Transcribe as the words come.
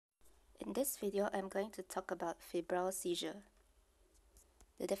In this video, I'm going to talk about febrile seizure.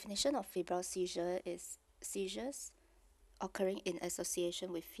 The definition of febrile seizure is seizures occurring in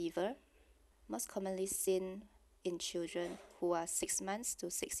association with fever, most commonly seen in children who are 6 months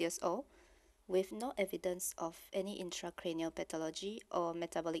to 6 years old, with no evidence of any intracranial pathology or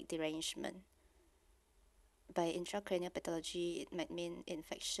metabolic derangement. By intracranial pathology, it might mean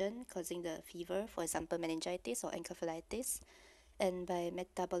infection causing the fever, for example, meningitis or encephalitis, and by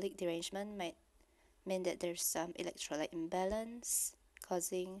metabolic derangement might mean that there's some electrolyte imbalance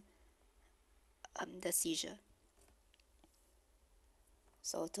causing the seizure.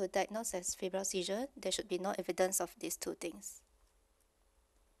 So to diagnose as febrile seizure, there should be no evidence of these two things.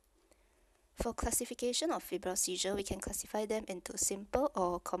 For classification of febrile seizure, we can classify them into simple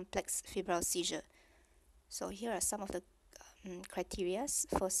or complex febrile seizure. So here are some of the criteria.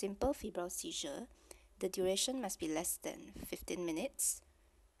 For simple febrile seizure, the duration must be less than 15 minutes,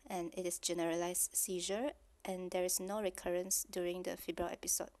 and it is generalized seizure, and there is no recurrence during the febrile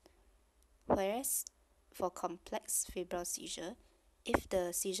episode. Whereas for complex febrile seizure, if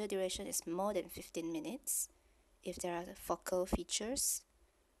the seizure duration is more than 15 minutes, if there are focal features,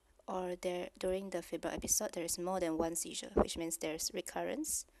 or during the febrile episode there is more than one seizure, which means there is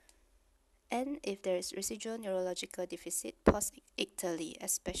recurrence, and if there is residual neurological deficit post-ictally,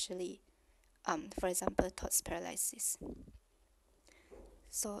 especially, for example, thought paralysis.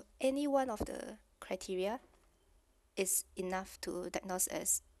 So any one of the criteria is enough to diagnose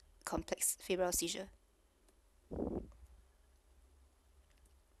as complex febrile seizure.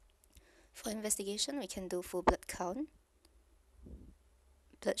 For investigation, we can do full blood count,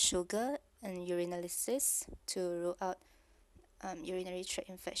 blood sugar, and urinalysis to rule out urinary tract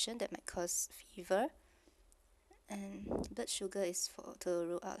infection that might cause fever. And blood sugar is to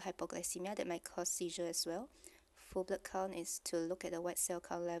rule out hypoglycemia that might cause seizure as well. Full blood count is to look at the white cell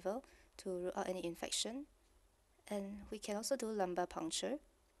count level to rule out any infection. And we can also do lumbar puncture.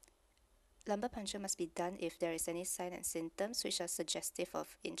 Lumbar puncture must be done if there is any sign and symptoms which are suggestive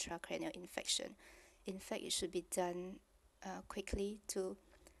of intracranial infection. In fact, it should be done quickly to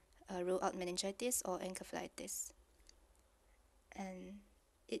rule out meningitis or encephalitis. And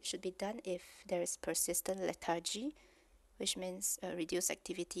it should be done if there is persistent lethargy, which means reduced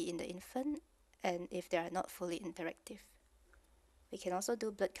activity in the infant, and if they are not fully interactive. We can also do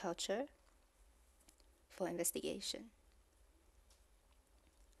blood culture for investigation.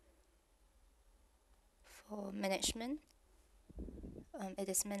 For management, it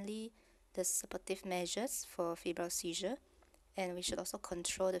is mainly the supportive measures for febrile seizure, and we should also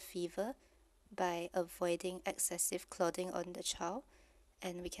control the fever by avoiding excessive clothing on the child,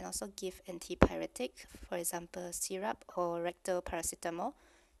 and we can also give antipyretic, for example, syrup or rectal paracetamol.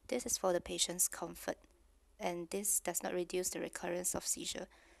 This is for the patient's comfort, and this does not reduce the recurrence of seizure.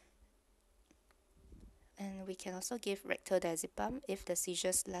 And we can also give rectal diazepam if the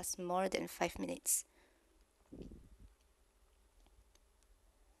seizures last more than 5 minutes.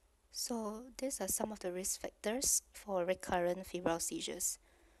 So these are some of the risk factors for recurrent febrile seizures.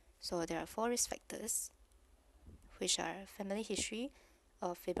 So there are 4 risk factors, which are family history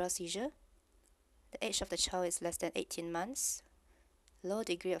of febrile seizure, the age of the child is less than 18 months, low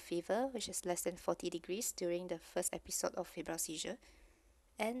degree of fever, which is less than 40 degrees during the first episode of febrile seizure,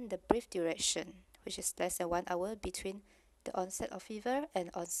 and the brief duration, which is less than 1 hour between the onset of fever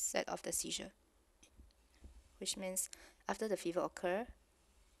and onset of the seizure, which means after the fever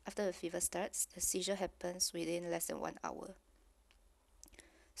starts, the seizure happens within less than 1 hour.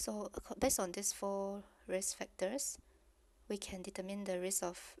 So based on these 4 risk factors, we can determine the risk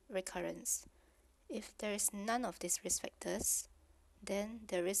of recurrence. If there is none of these risk factors, then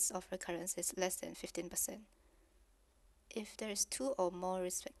the risk of recurrence is less than 15%. If there is 2 or more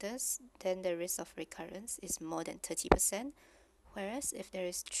risk factors, then the risk of recurrence is more than 30%, whereas if there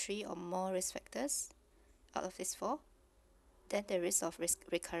is 3 or more risk factors out of these 4, then the risk of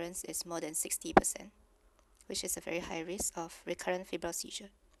recurrence is more than 60%, which is a very high risk of recurrent febrile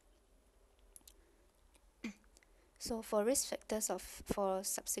seizure. So for risk factors for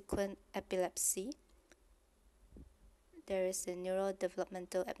subsequent epilepsy, there is a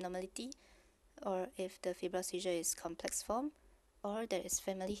neurodevelopmental abnormality, or if the febrile seizure is complex form, or there is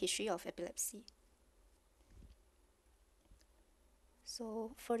family history of epilepsy.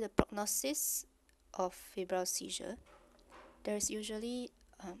 So for the prognosis of febrile seizure, there is usually,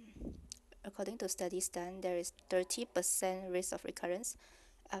 according to studies done, there is 30% risk of recurrence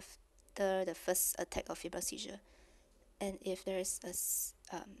after the first attack of febrile seizure. And if there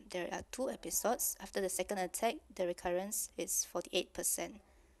are 2 episodes, after the second attack, the recurrence is 48%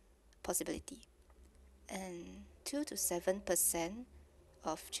 possibility. And 2 to 7%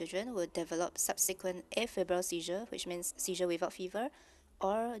 of children will develop subsequent afebrile seizure, which means seizure without fever,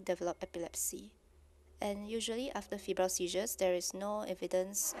 or develop epilepsy. And usually after febrile seizures, there is no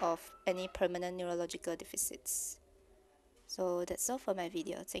evidence of any permanent neurological deficits. So that's all for my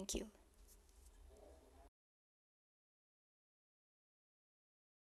video. Thank you.